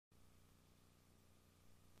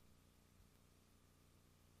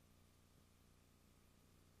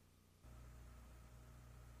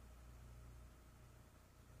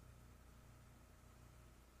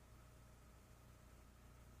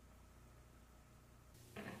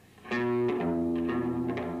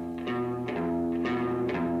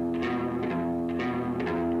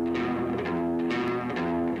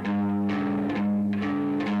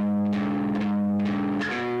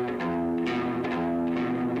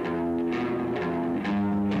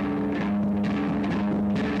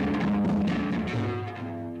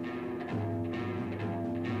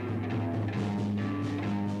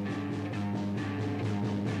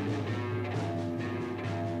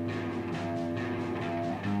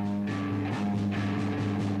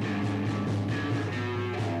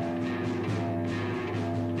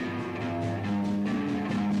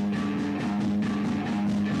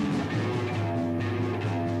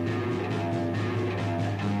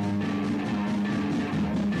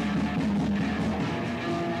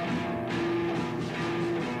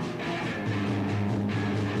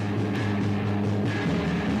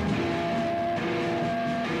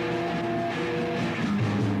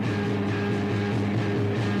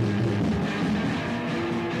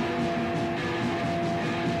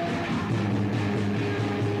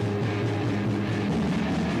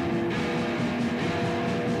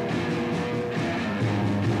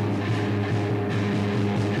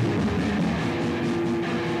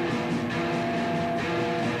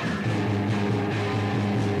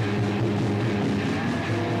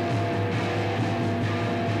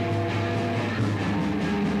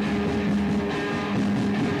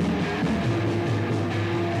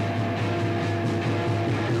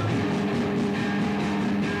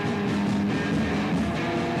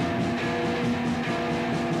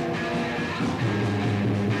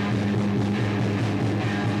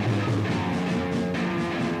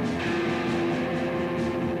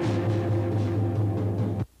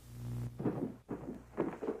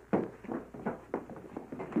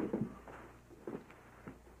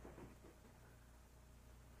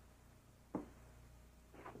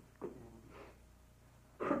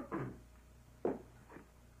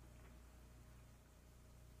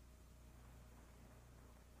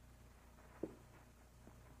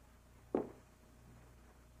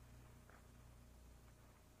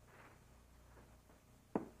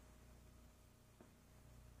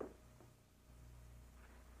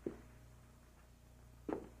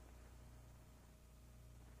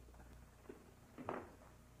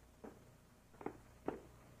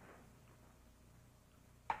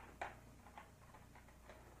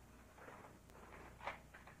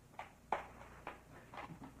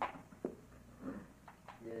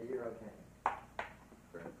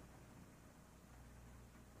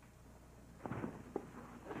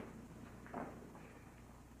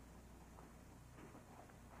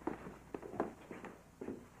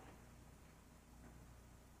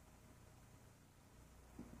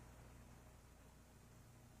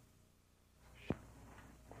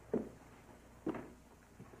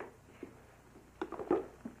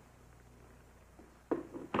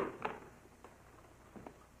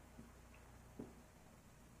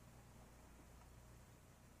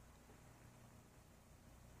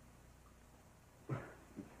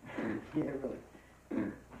Yeah,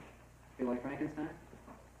 really. Feel like Frankenstein?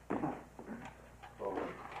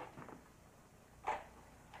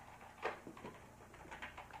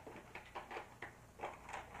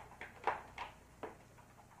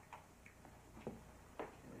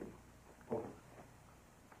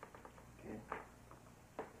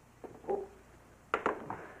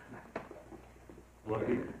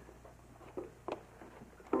 Lucky.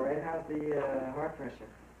 Alright, how's the heart pressure?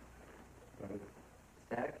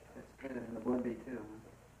 Static? That's good, and the blood beat too.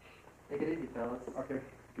 Huh? Take it easy, fellas. Okay,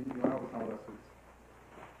 can you go out with all this?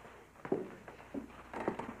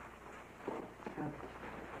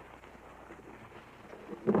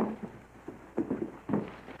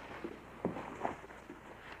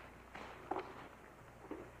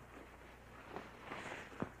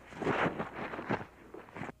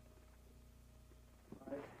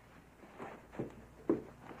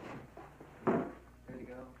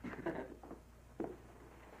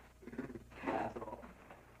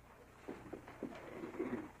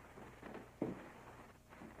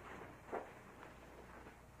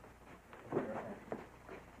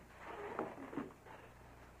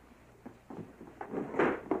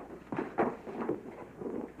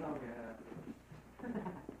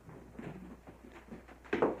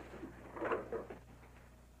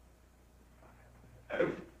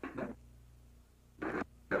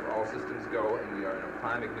 All systems go, and we are in a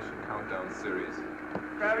prime ignition countdown series.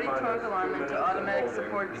 Gravity torque alignment to automatic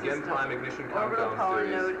support Begin system. prime ignition Orbital countdown power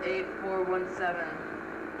series. node 8417.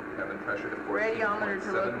 Cabin pressure to Radiometer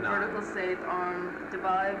to local 14.79. vertical safe arm.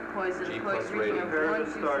 Divide poison. G Point plus reading rating. of Prepare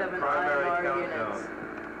to start 127 primary IMR countdown. units.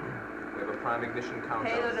 We have a prime ignition countdown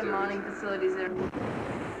Payload and series. mounting facilities there.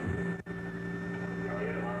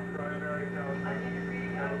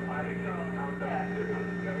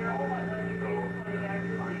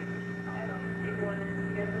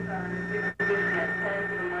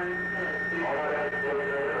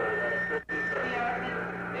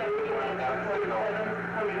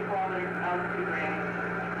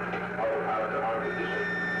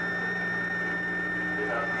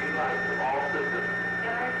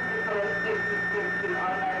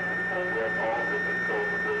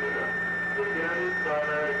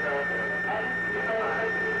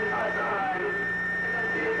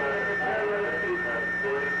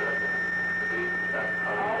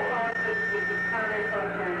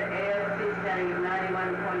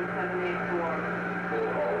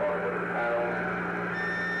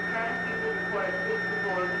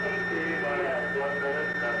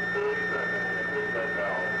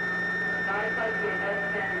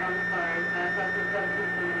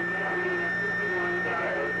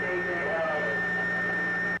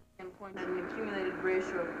 An accumulated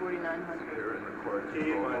ratio of 4,900. Here and record T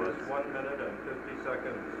control minus boards. 1 minute and 50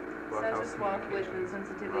 seconds. Sensor swap width and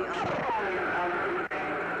sensitivity on.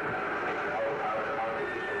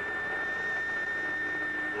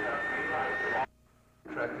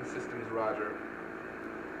 Tracking systems, roger.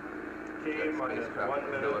 T minus spacecraft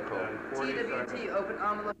 1 minute umbilical. and 40 seconds. TWT open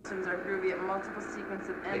envelope systems are groovy at multiple sequence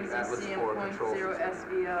of Take Atlas MZC 4 and control 0.0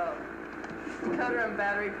 system. SVL. Decoder and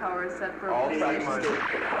battery power is set for All T tracking minus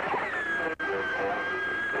systems.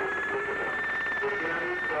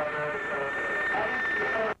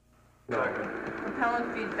 second.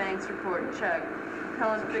 Propellant feed banks report check.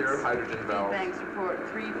 Propellant Secure fixed hydrogen feed valves. banks report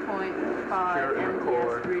 3.5 Secure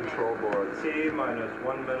intercore MTS reading. control boards. T minus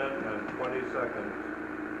 1 minute and 20 seconds.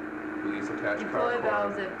 Release attached Deploy power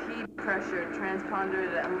valves cord. at P pressure, transponder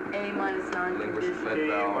at A-9 Linguist condition. fed T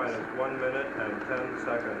valves. minus 1 minute and 10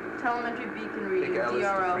 seconds. Telemetry beacon reading Take Atlas to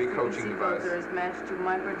DRL free frequency coaching device. filters matched to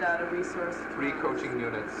microdata resource. 3 coaching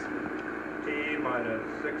units. T minus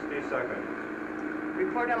 60 seconds.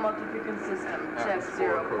 Report on multi-frequency system. Check Atlas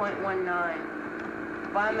 4 0.19.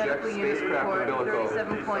 Biomedical Eject unit spacecraft report umbilical.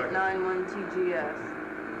 37.91 TGS.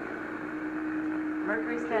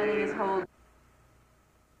 Mercury standing is hold.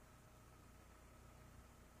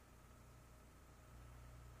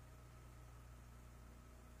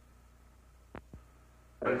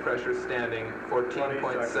 Cabin pressure standing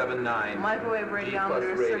 14.79. Microwave G plus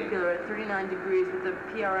radiometer rating. circular at 39 degrees with a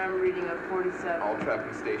PRM reading of 47. All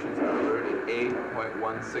tracking stations are alerted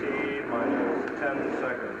 8.1 signal. T minus 10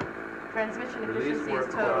 seconds. Transmission Release efficiency work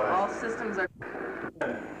is total. close. All systems are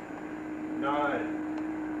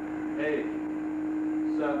 9, 8,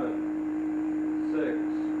 7, 6,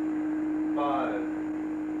 5,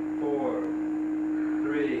 4,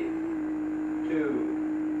 3,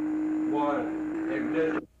 2, 1.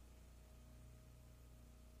 Ignition.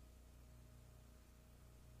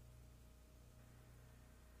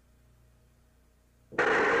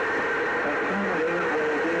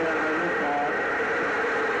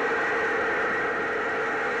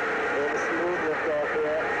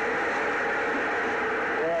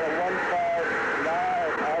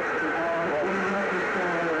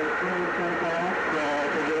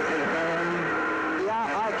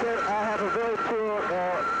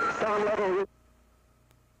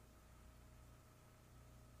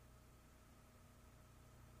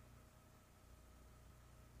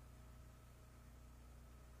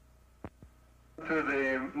 To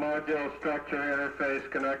the module structure interface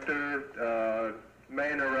connector,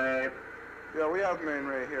 main array, Yeah, we have main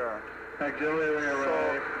ray here. auxiliary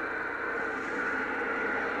array.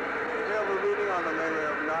 We have a reading on the main ray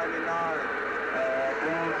of 99.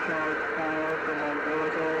 Ground charge power from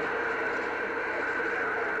umbilical.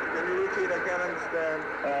 Can you repeat? I can't understand.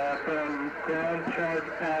 From ground charge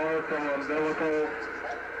power from umbilical.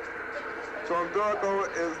 So umbilical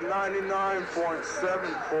is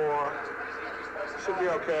 99.74. Should be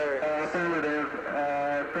okay. Affirmative.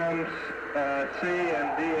 From C and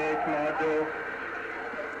DH module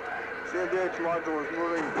CNDH module is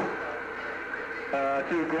moving.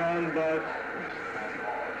 to ground bus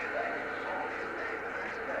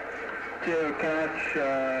to catch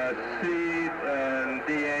C and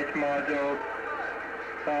DH module.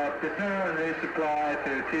 Prepare and resupply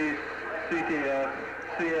to CTS,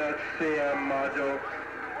 CSCM module.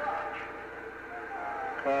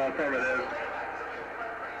 Affirmative.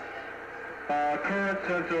 Current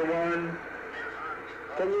sensor 1.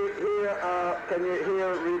 Can you hear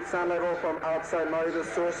read sound level from outside monitor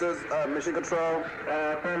sources, mission control?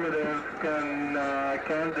 Affirmative. Can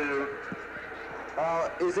do.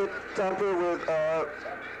 Is it tampered with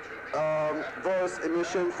voice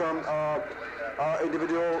emission from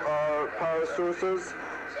individual power sources?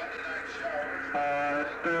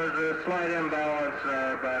 There's a slight imbalance,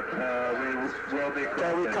 but we will be corrected.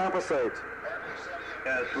 Can we compensate?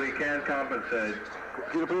 Yes, we can compensate.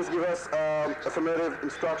 Can you please give us affirmative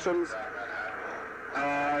instructions?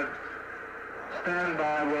 Stand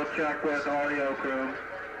by, we'll check with audio crew.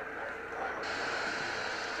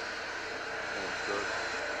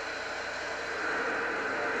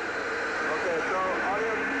 Okay, so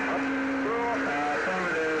audio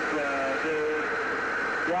Affirmative, dude.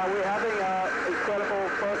 yeah, we're having incredible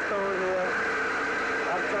first tone here.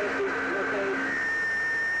 I'm trying to locate.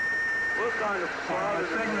 We're trying to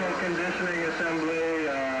Signal conditioning assembly,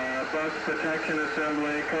 bus protection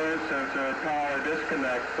assembly, current sensor, power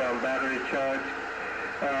disconnect from battery charge.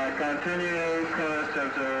 Continue current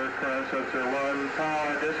sensor 1,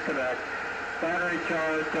 power disconnect. Battery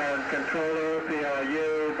charged on controller,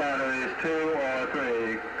 PLU, batteries 2 or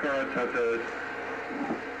 3, current sensors.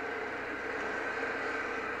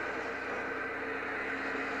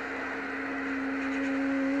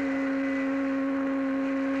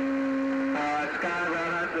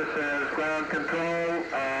 Skyrunner, this is ground control.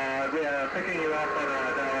 We are picking you up at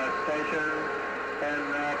our Nares station. In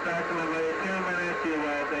approximately 2 minutes you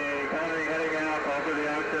will be heading out over the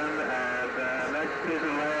ocean, and next piece of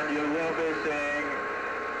land you will be seeing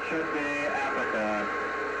should be Africa.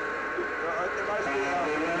 We will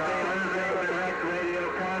be losing direct radio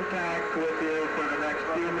contact with you for the next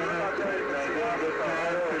few minutes. It may be a good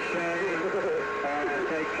time for Shane to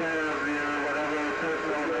take care of you, whatever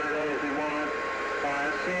personal matters you want.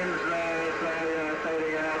 It seems it's all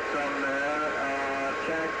fading out from there.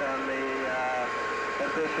 Check on the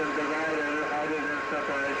efficient divider, hydrogen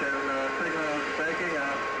separation. Signals breaking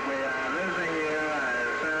up. We are losing you. It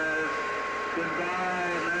says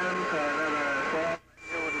goodbye, men, to another 12.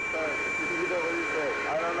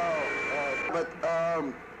 I don't know. But,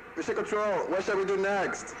 mission control, what shall we do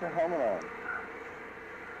next?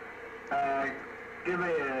 Give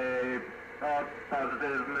me a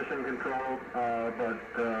positive mission control, but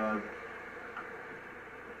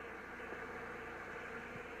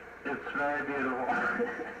it's very beautiful.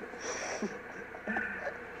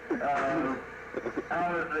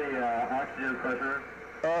 How is the oxygen pressure?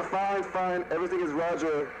 Fine. Everything is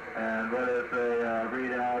Roger. And what is the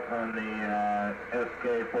readout on the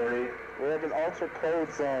SK40? We have an ultra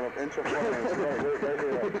code zone of interference.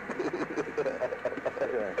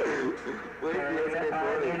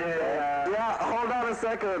 Yeah, hold on a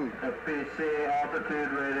second. A PC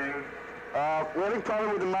altitude rating. We're having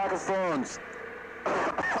problem with the microphones.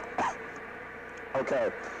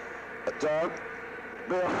 Okay. John?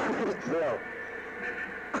 Bill?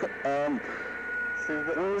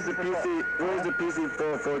 Where's the PC? Where's the PC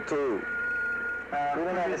 442? We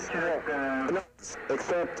don't have a check. No,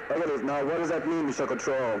 except, okay, now what does that mean, mission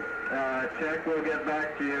control? Check, we'll get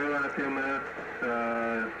back to you in a few minutes.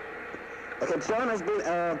 Okay, John has been,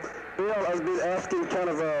 Bill has been asking kind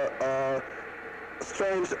of a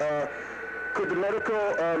strange, could the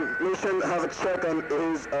medical mission have a check on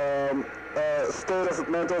his state of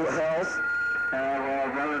mental health? Well,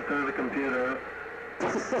 run it through the computer. You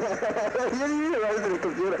run it through the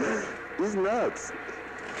computer. He's nuts.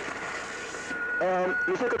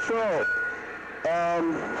 Mission control.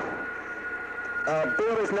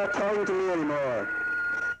 Bill is not talking to me anymore.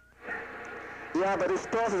 Yeah, but his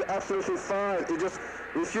pulse is absolutely fine. He just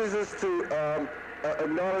refuses to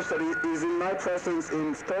acknowledge that he is in my presence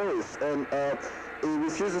in space, and he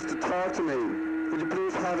refuses to talk to me. Would you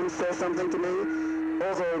please have him say something to me?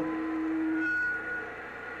 Over.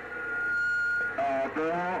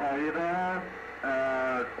 Bill, are you there?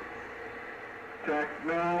 Check,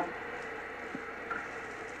 Bill.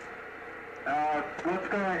 What's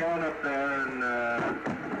going on up there in,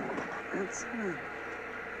 It's...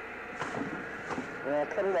 Yeah,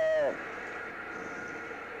 cut it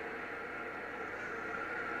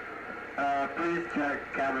out. Please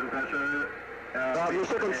check cabin pressure.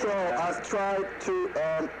 Mr. Control, I've tried to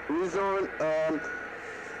resume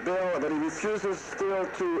Bill, but he refuses still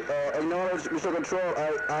to acknowledge Mr. Control.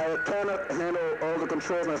 I cannot handle all the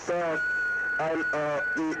controls myself.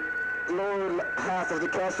 The lower half of the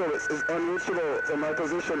castle is unreachable from my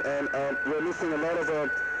position, and we're missing a lot of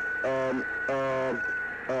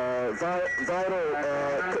vital... I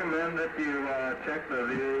recommend that you check the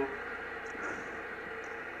view.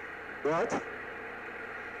 What?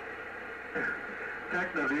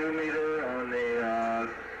 Check the view meter on the,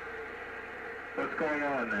 what's going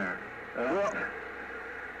on there? Well,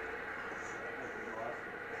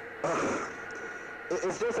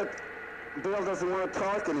 it's just that Bill doesn't want to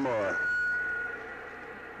talk anymore.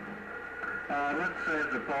 Let's save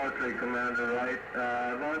the poetry, Commander Wright.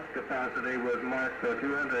 Launch capacity was marked for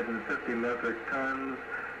 250 metric tons.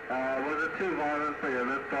 Was it too violent for your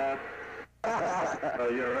liftoff?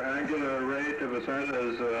 Your angular rate of ascent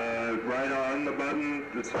is right on the button.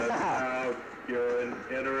 It says now you're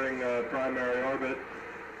entering primary orbit.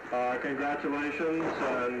 Congratulations,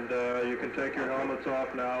 and you can take your helmets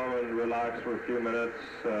off now and relax for a few minutes.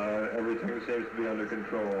 Everything seems to be under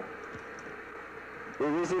control. We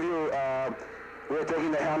receive you, we're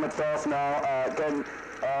taking the helmets off now.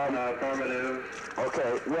 Affirmative.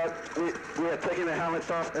 Okay, well, we are taking the helmets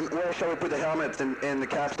off, and where shall we put the helmets in the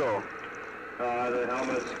capsule? The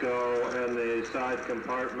helmets go in the side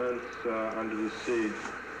compartments under the seat.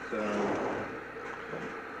 So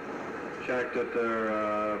check that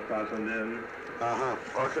they're fastened in.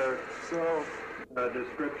 Okay. So,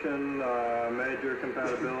 description, major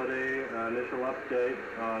compatibility, initial update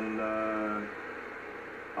on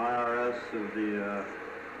IRS of the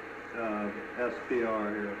SPR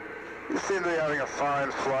here. you seem to be having a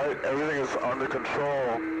fine flight. Everything is under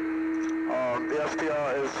control. The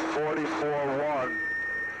SPR is 44-1.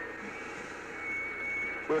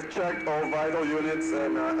 We've checked all vital units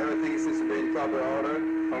and everything seems to be in proper order.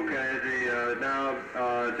 Okay, now,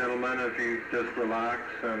 gentlemen, if you just relax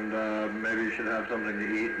and maybe you should have something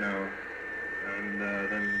to eat now. And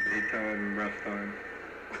then eat time, rest time.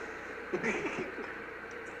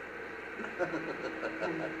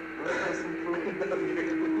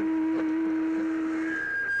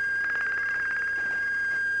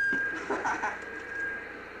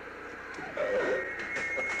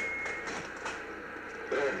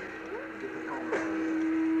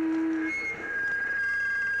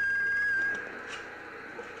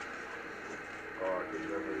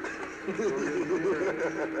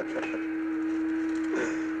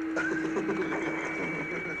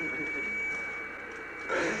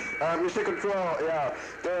 Mr. Control, yeah,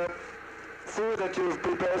 the food that you've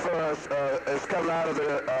prepared for us is coming out of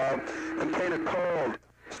the container cold.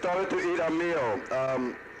 Started to eat our meal.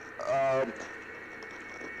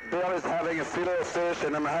 Bill is having a fillet of fish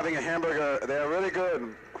and I'm having a hamburger. They're really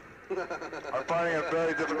good. I'm finding it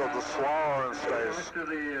very difficult to swallow in space. Talk to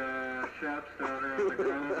the chefs down there on the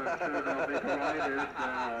ground. I'm sure they'll be delighted.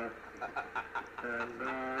 And I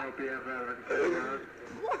hope you have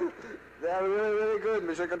everything. They're really, really good,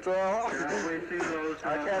 Mission Control. Yeah, we see those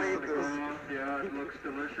I can't eat on the this. ground. Yeah, it looks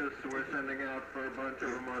delicious, so we're sending out for a bunch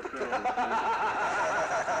of them ourselves.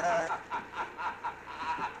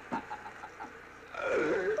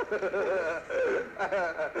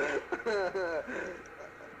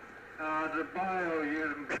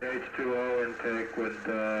 The H2O intake would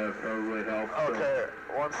probably help. Okay,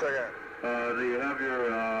 1 second. Do you have your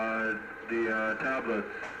the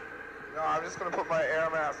tablets? No, I'm just going to put my air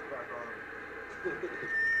mask back on.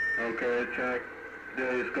 Okay, check.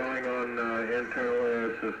 It's going on internal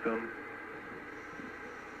air system.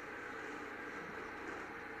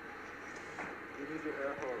 You need your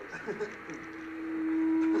air hose.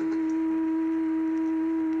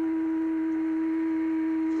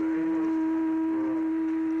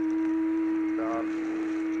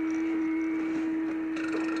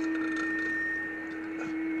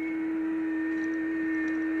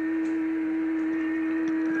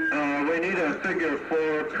 We need a figure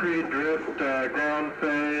 4 pre-drift ground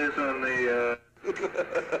phase on the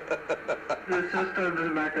systems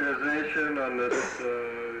mechanization on this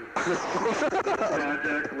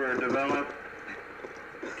project we're developing.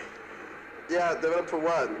 Yeah, develop for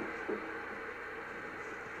what?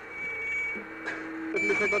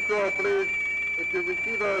 Mission Control, please. If you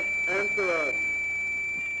receive us, answer us.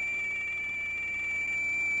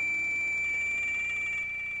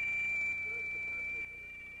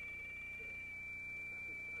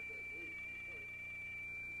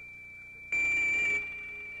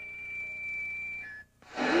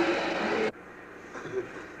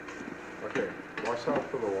 Okay, watch out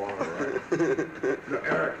for the water, right? No,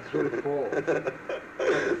 Eric, it's really full.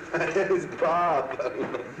 My name is Bob.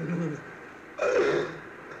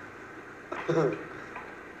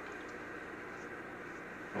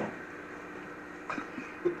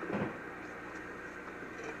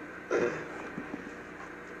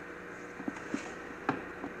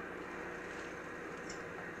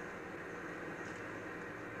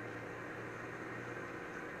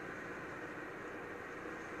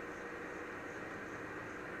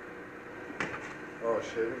 Oh,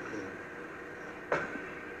 shaving cream.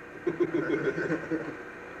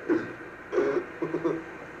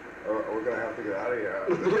 We're gonna have to get out of here.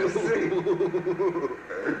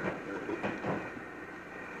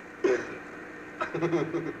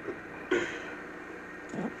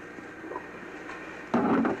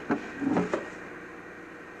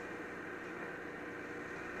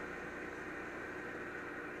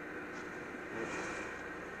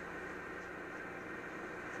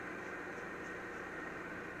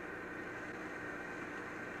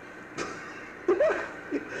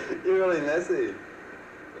 You're really messy.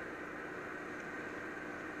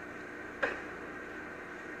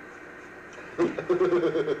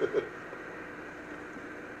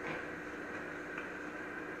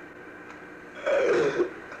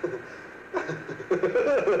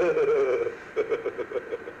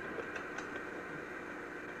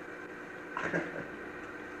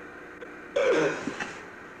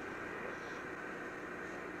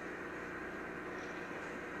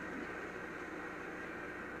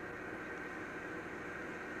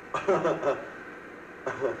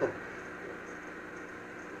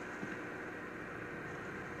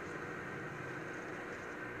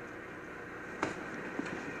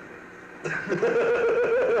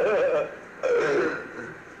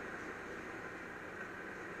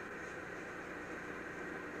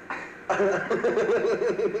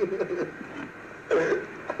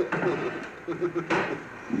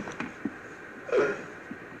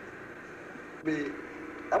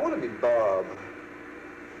 I want to be Bob.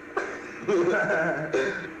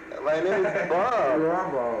 My name is Bob. You are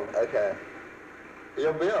Bob. Okay.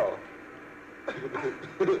 You're Bill.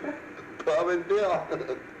 Bob and Bill.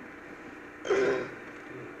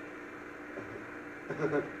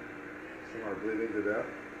 Some are bleeding to death.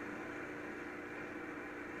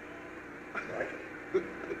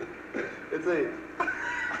 It's a...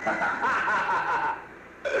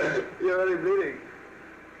 You're already bleeding.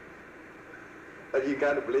 But you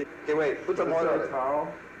gotta bleed. Okay, wait, put some Is water there on a it.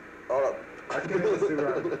 towel? Oh. I can't even see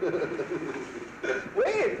that.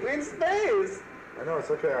 Wait, we're in space! I know,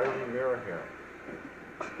 it's okay. I have a mirror here.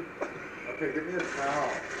 Okay, give me a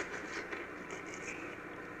towel.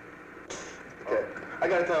 Okay, I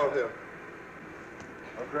got a towel too.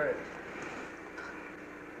 Oh, great.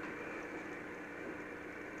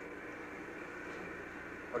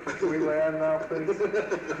 Okay, can we land now, please?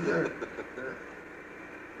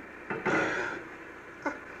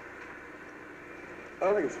 I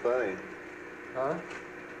don't think it's funny. Huh?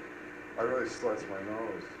 I really sliced my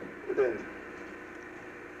nose. It did.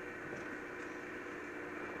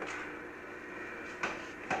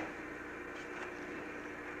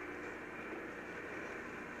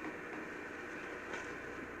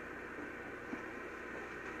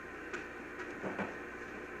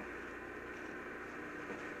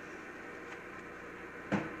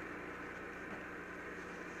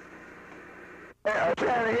 I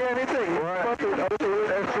can't hear anything. What? This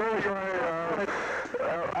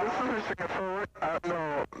is Mission Control.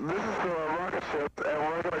 No, this is the rocket ship, and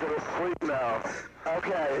we're gonna go to sleep now.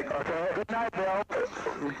 Okay. Good night, Bill.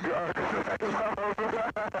 Good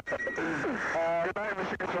night,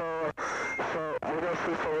 Mission Control. So we're gonna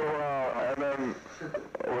sleep for a little while, and then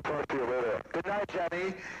we'll talk to you later. Good night,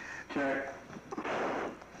 Jenny. Check.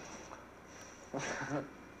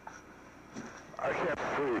 I can't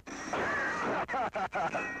sleep.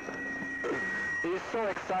 He's so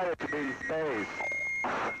excited to be in space.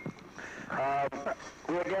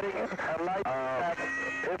 We're getting a light back.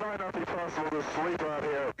 It might not be possible to sleep out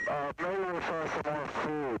here. Maybe we'll try some more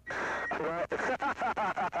food.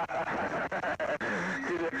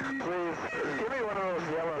 Please, give me one of those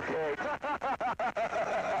yellow cakes.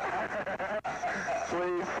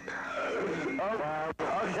 Please. Oh,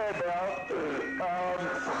 okay, Bill.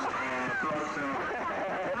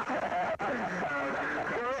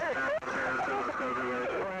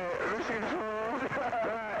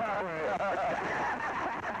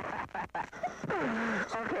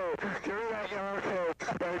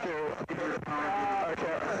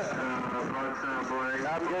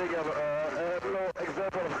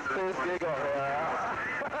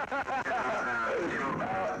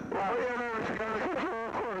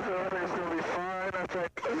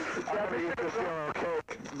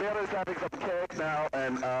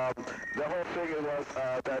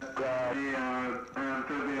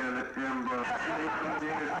 Let's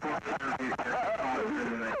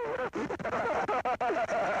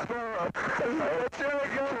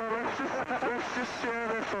just share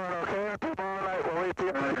this one, okay? Tomorrow night we'll wait till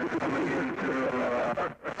you.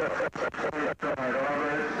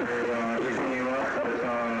 Picking you up at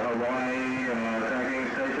Hawaii tracking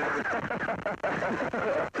station.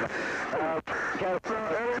 Captain,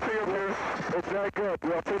 everything of this, it's very good.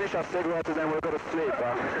 We'll finish our cigarettes and then we'll go to sleep. Okay?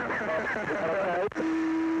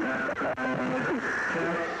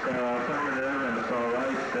 Affirmative, and it's all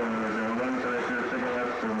right. One selection of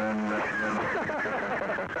cigarettes and then...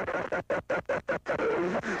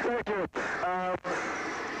 Thank you.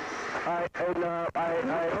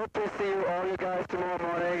 I hope to see you all you guys tomorrow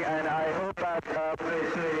morning, and I hope that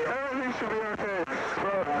everything should be okay.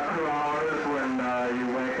 For 2 hours when you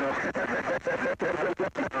wake up,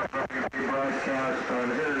 you broadcast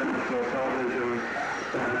on international television,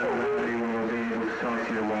 and you will be able to talk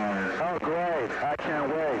to your wives. Oh, great. I can't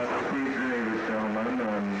wait. Please ladies, gentlemen,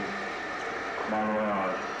 and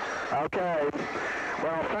Monterey. Okay.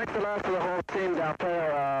 Well, thanks a lot to the whole team down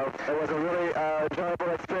there. It was a really enjoyable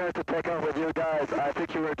experience to take up with you guys. I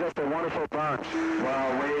think you were just a wonderful bunch.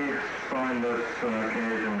 Well, we find this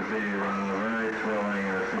occasion to be very thrilling.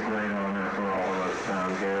 It's a great honor for all of us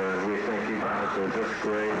down here. We think you guys are just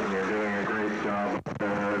great, and you're doing a great job up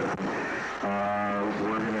there.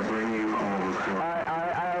 We're going to bring you home.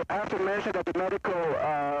 I have to mention that the medical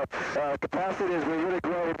capacities were really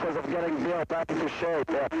great in terms of getting Bill back into shape.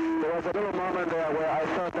 There was a little moment there where I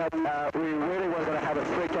thought that we really were going to have a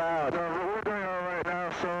freak out. No, but we're doing all right now,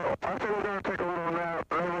 so I think we're going to take a little nap,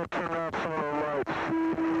 and we'll turn off some of the lights.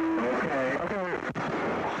 Okay. Okay.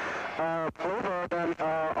 Over, then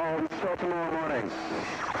I'll show tomorrow morning.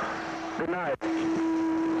 Good night.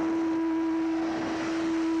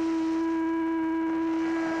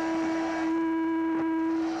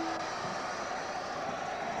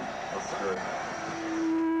 That's good.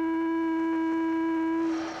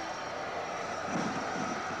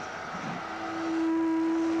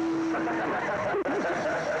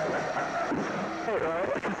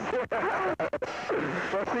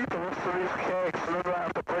 Let's eat the rest of these cakes, and then they'll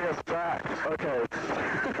have to bring us back. Okay.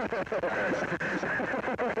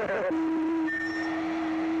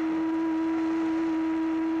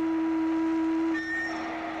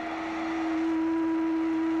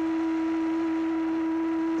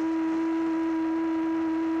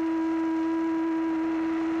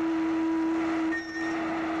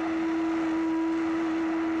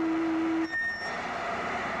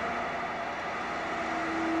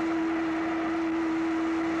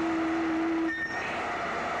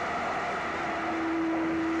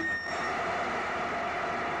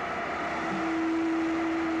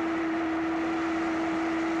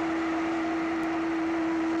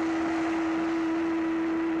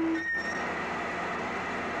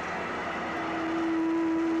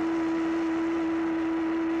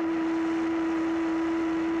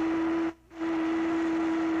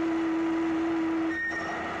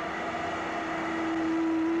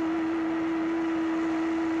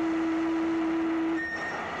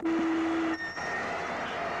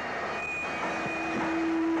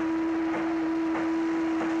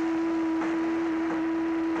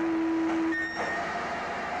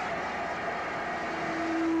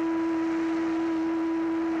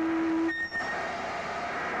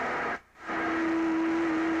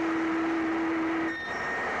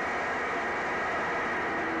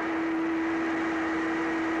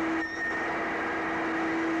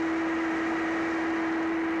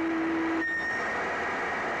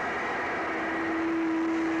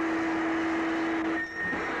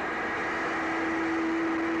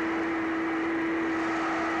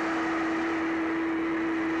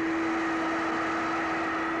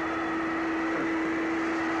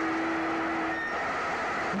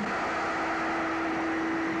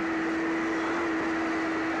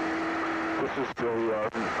 This is the,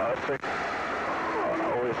 I think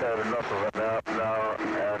we've had enough of it now,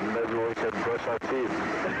 and maybe we can brush our teeth.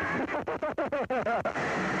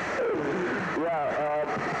 Yeah,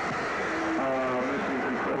 mission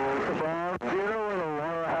control. Savon, do you know where the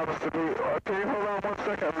water happens to be? Can you hold on 1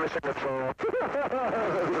 second, mission control?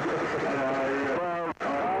 I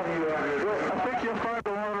think you'll find the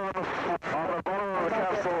water on the bottom of the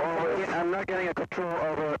capsule. I'm not getting a control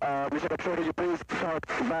over mission control. Could you please talk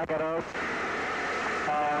back at us?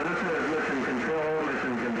 This is mission control, and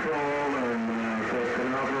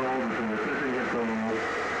Captain Overall, this is mission control.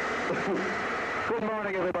 Good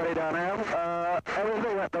morning, everybody down there.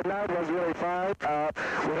 Everything, the night was really fine.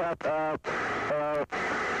 We had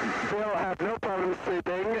Phil had no problem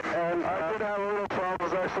sleeping, and I did have a little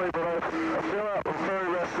problems actually, but I feel I'm very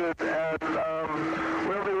rested, and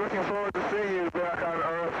we'll be looking forward to seeing you back on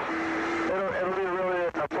Earth. It'll be really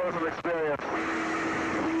a pleasant experience. You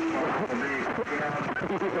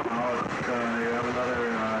have another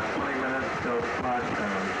 20 minutes till splash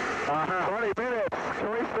time. 20 minutes. Can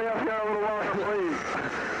we stay up here a little longer, please?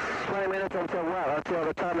 20 minutes until what? Until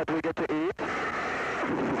the time that we get to eat?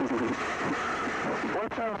 One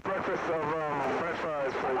time's breakfast of French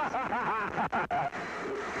fries, please.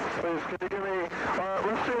 Please, can you give me...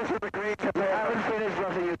 let's finish with the green cafe. I haven't finished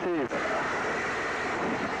brushing your teeth.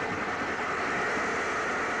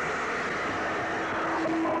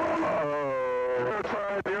 We're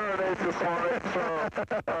trying to urinate this morning, so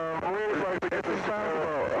we'd like to get this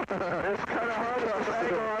out. It's kind of hard to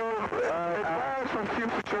angle. It allows for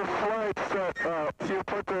future flights that you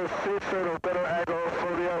put the seats at a better angle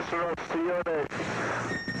for the astronauts to urinate.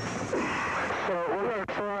 So we're going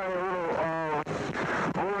to try a little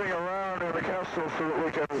moving around in the capsule so that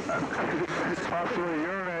we can possibly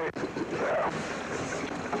urinate.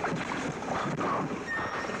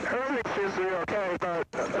 Everything seems to be okay, but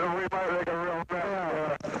we might make a real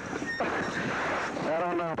mess. I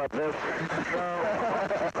don't know about this. So,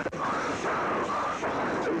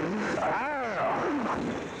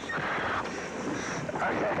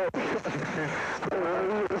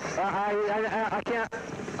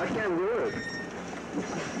 I can't do it.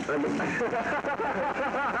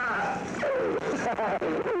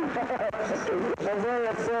 I'm very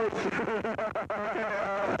upset.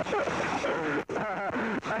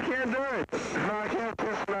 I can't do it. No, I can't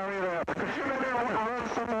piss now either. Could you maybe run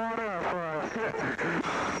some water for us?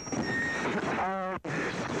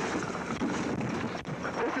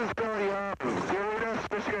 This is Billy Young. Nares,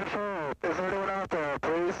 Michigan Control. Is there anyone out there,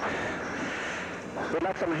 please? We'd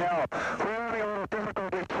like some help. We're having a little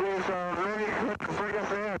difficulty, please. Maybe you could bring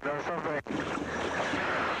us in or something.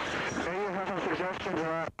 Maybe you have some suggestions or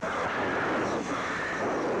not.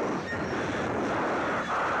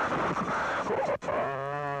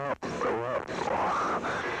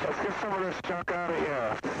 Let's get some of this junk out of here.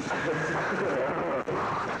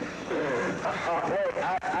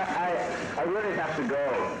 Hey, I really have to go.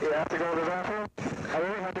 You have to go to the bathroom? I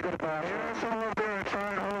really have to go to the bathroom. Here's someone up there and try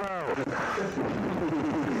and hold out.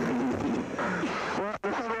 Well,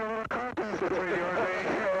 this will be a little contest between you and me.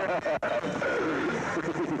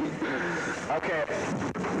 Okay.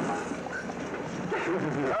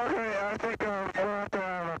 Okay, I think we'll have to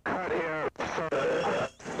have a cut here. So,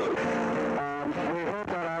 we hope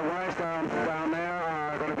that our wives down there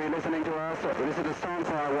are going to be listening to us. This is a song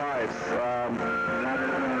for our wives.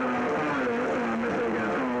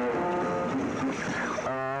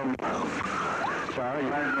 Sorry.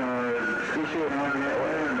 You should.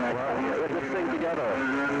 Let's sing together.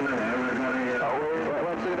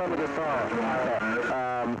 Let's sing under the song.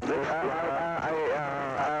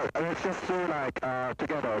 Let's just do like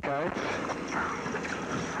together, okay?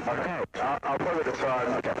 Okay. I'll play the song.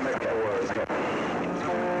 Okay. Make that words. Okay.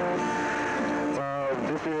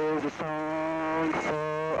 This is a song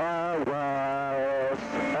for our wives,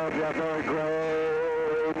 and we are very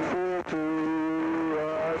grateful to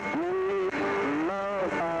us. We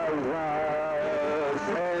love our wives,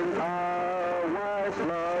 and our wives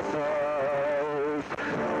love us.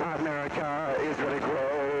 America is really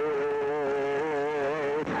great.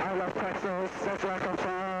 I love Texas, that's where I come from.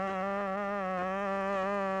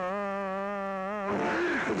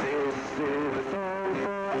 This is a song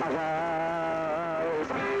for our wives.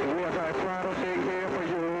 We are very proud of being here for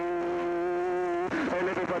you, and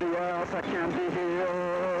everybody else that can't be here.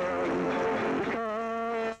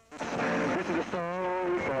 Because this is a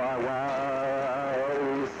song for our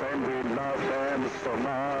wives, and we love them so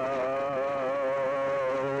much.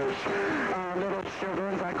 Our little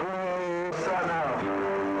children that grow. Stop now.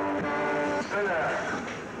 Say that.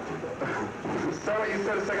 Say what you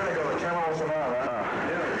said a second ago. The camera was on,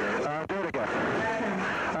 huh? Do it again.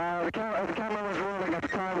 The camera was rolling at the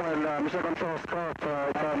time when Mr. Control spoke. We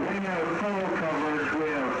have full coverage. We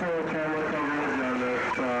have full camera coverage on this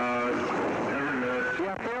everywhere.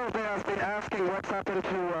 Yeah, Phil there has been asking what's happened to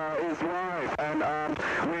his wife, and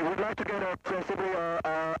we would like to get basically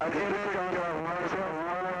an image on her wife.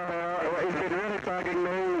 It's been really bugging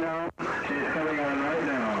me, you know. She's coming on right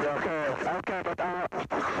now. Okay, but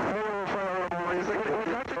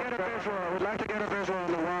we'd like to get a visual. We'd like to get a visual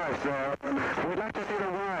on the wives there. We'd like to see the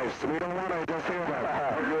wives. We don't want to just hear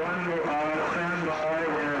that. Everyone, stand by.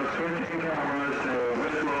 We're switching cameras to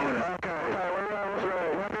visual. Okay,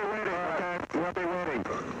 we'll be waiting. Okay, we'll be waiting.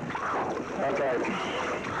 Okay.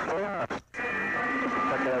 Oh yeah.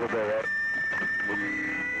 Check it out a bit, right?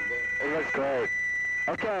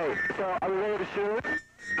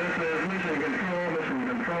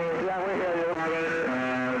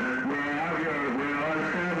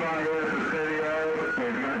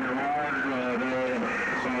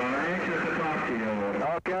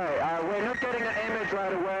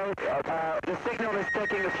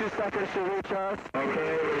 to reach us?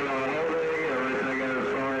 Okay, we are holding, everything is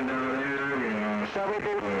fine down here, Shall we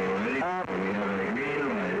be... we have a green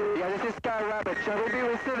light. Yeah, this is Sky Rabbit. Shall we be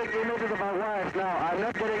receiving images of our wives now? I'm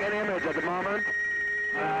not getting an image at the moment.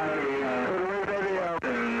 Could we maybe,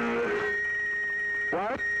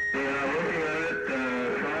 what? Yeah, looking at it,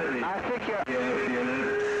 try I think you're... yes,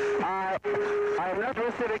 unit. I'm not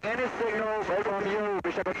receiving any signal from you,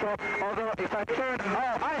 Bishop Patrol. Although if I turn...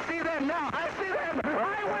 Oh, I see them now! I see them!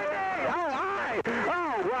 Hi, Wendy! Oh, hi!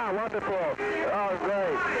 Oh, wow, wonderful. Oh,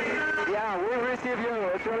 great. Yeah, we receive you.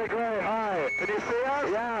 It's really great. Hi. Did you see us?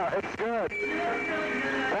 Yeah, it's good.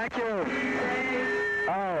 Thank you.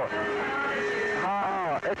 Oh.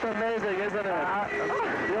 Oh, it's amazing, isn't it? You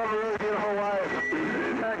have a really beautiful wife.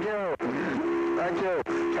 Thank you. Thank you.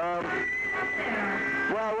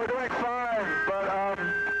 Well, we're doing fine, but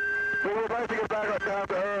we would like to get back down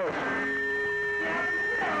to earth.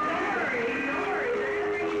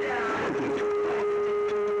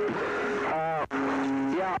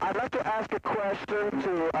 Yeah, I'd like to ask a question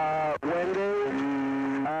to Wendy.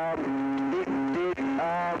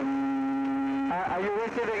 Are you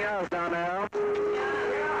receiving us down there?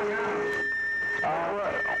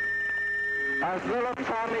 As little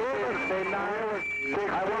Tommy is, they I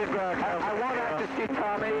want to see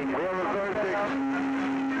Tommy. We have a very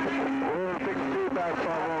big feedback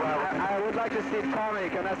from I would like to see Tommy.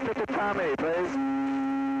 Can I speak to Tommy, please?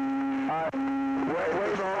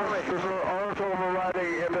 Where's Tommy? There's always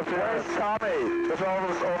overriding interference. Where's Tommy? There's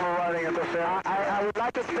always overriding interference. I would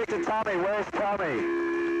like to speak to Tommy. Where's Tommy?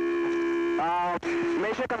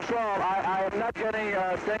 Mission Control, I am not getting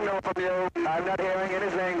a signal from you. I'm not hearing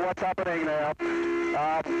anything. What's happening there? We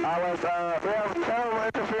have terrible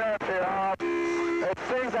interference here. It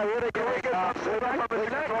seems I really can't get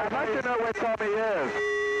I'd like to know where Tommy is.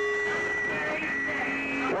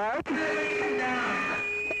 What?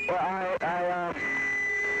 Well,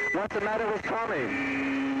 what's the matter with Tommy?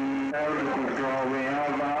 Mission Control, we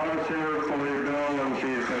have Alice here, fully billed, and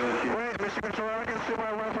she's Wait, Mission Control, I can see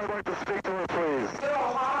my wife. I'd like to speak to her, please. So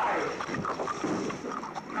hi.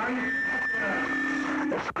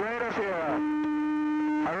 It's great up here.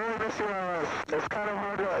 I really miss you, Alice. It's kind of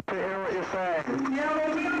hard to hear what you're saying. Yeah,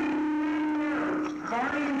 well, we don't...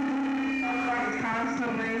 Barney,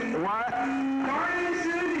 constantly. What? Barney and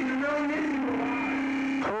Susie, you're really missing a lot.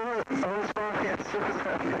 Who's Barney and Susan?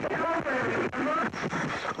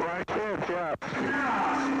 My kids, yeah.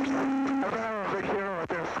 I'm gonna have a big hero at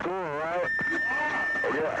their school, right?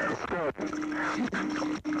 Yeah, it's good.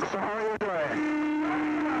 So how are you doing?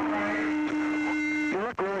 You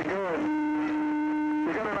look really good.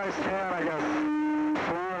 You got a nice tan, I guess.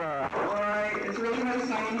 Florida. Alright, it's really nice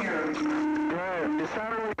sun here. Great. You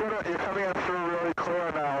sound really good. You're coming in through really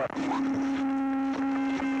clear now.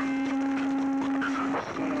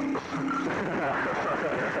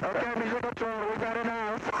 Okay, Mission Control, we got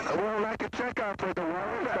enough. We'll like a checkup with the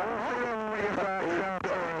world. We'll see you when we get back down to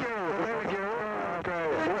earth. Thank you. Okay.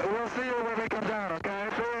 We'll see you when we come down, okay?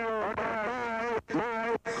 See you. Okay, bye.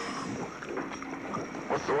 Bye.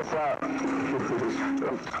 What's up?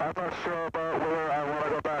 I'm not sure about whether I want to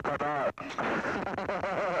go back or not.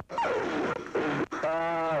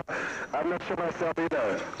 I'm not sure myself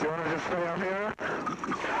either. Do you want to just stay up here?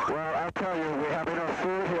 Well, I'll tell you, we have enough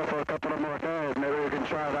food here for a couple of more days. Maybe we can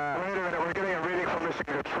try that. Wait a minute, we're getting a reading from Mission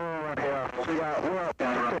Control right here. We got,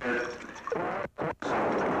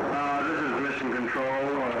 this is Mission Control,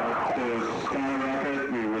 to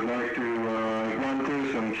Camerawork. We would like to run through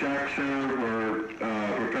some checks here. We're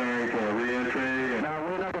preparing for a re-entry. No,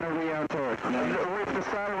 we're not going to re-enter. We've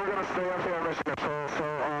decided we're going to stay up here at Mission Control, so,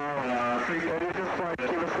 can you just, like,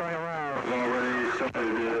 keep us going around? Already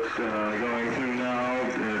started. It's going through now.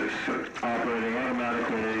 It's operating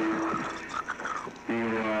automatically. The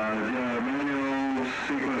manual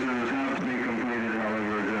sequences have to be completed,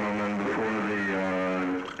 however, gentlemen, before the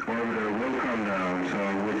orbiter will come down. So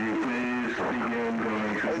would you please begin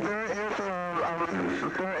going through? There is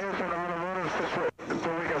an automotive situation, so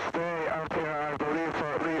we can stay up here, I believe, for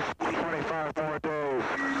at least 25 more days.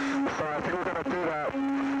 So I think we're going to do that.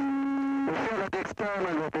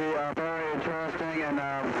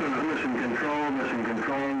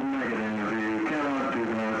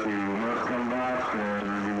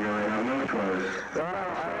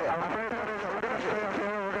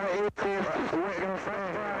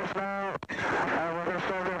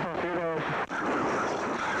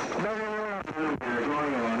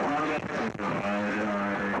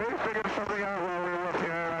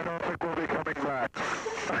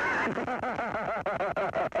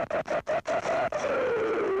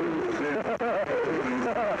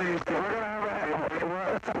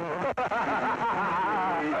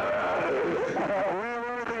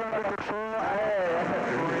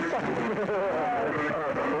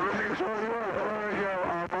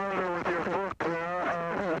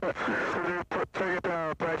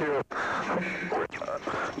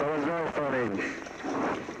 change.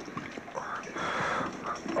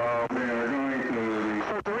 We are going to...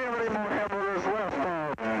 So do we have any more hamburgers left?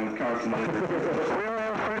 And calculate... We only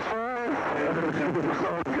have french fries?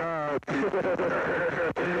 Oh, God.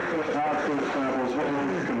 Output samples, what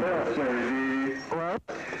we say, What?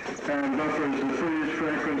 and buffers the freeze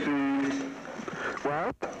frequency.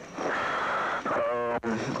 What?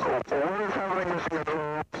 What is happening, Mr.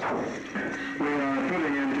 Control? We are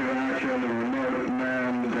putting into action the remote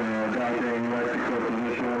manned docking electrical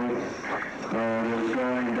position. It is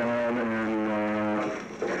going down in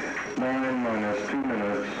 9 minus 2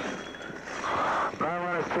 minutes. 9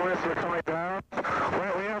 minus 2 minutes, we're coming down.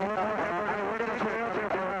 Wait, we have one more hamburger. We're going to put out there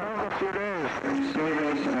for a few days.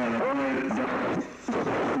 Service and avoid...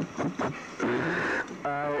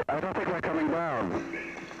 I don't think we're coming down.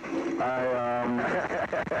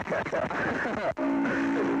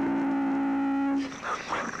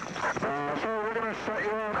 So we're going to shut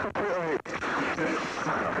you off completely.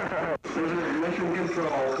 This is Mission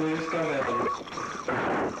Control, please come in.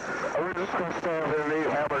 We're just going to stay over here and eat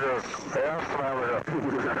hamburgers. Have some hamburgers.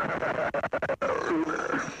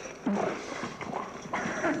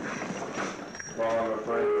 Well, I'm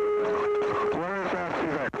afraid. Where is that,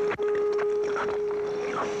 Stephen?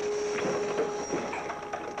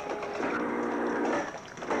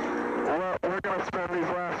 Well, we're going to spend these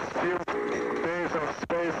last few days of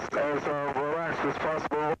space as relaxed as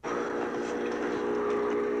possible.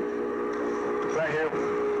 Thank you.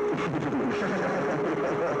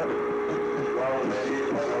 Well, maybe, I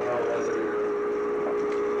don't know, that's it.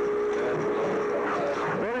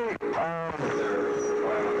 Maybe, There's plan for it.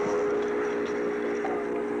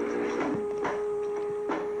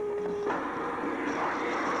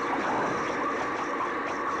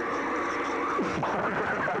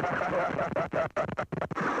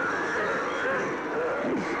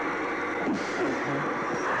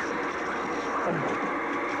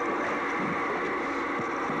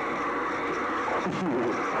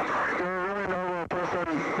 You're a really noble person,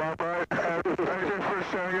 Bob, right? And thank you for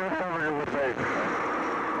sharing your hamburger with me.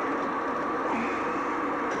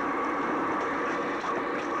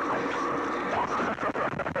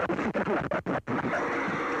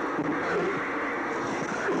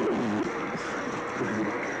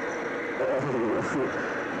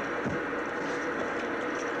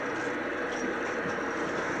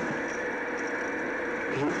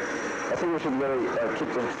 I think we should really keep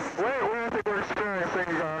them. Wait, I think we're experiencing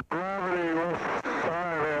gravity with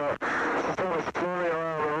time here. Stuff is floating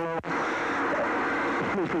around the room.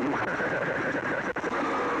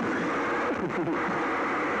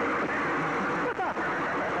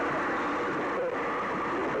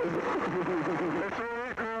 It's really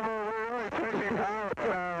incredible. We're really taking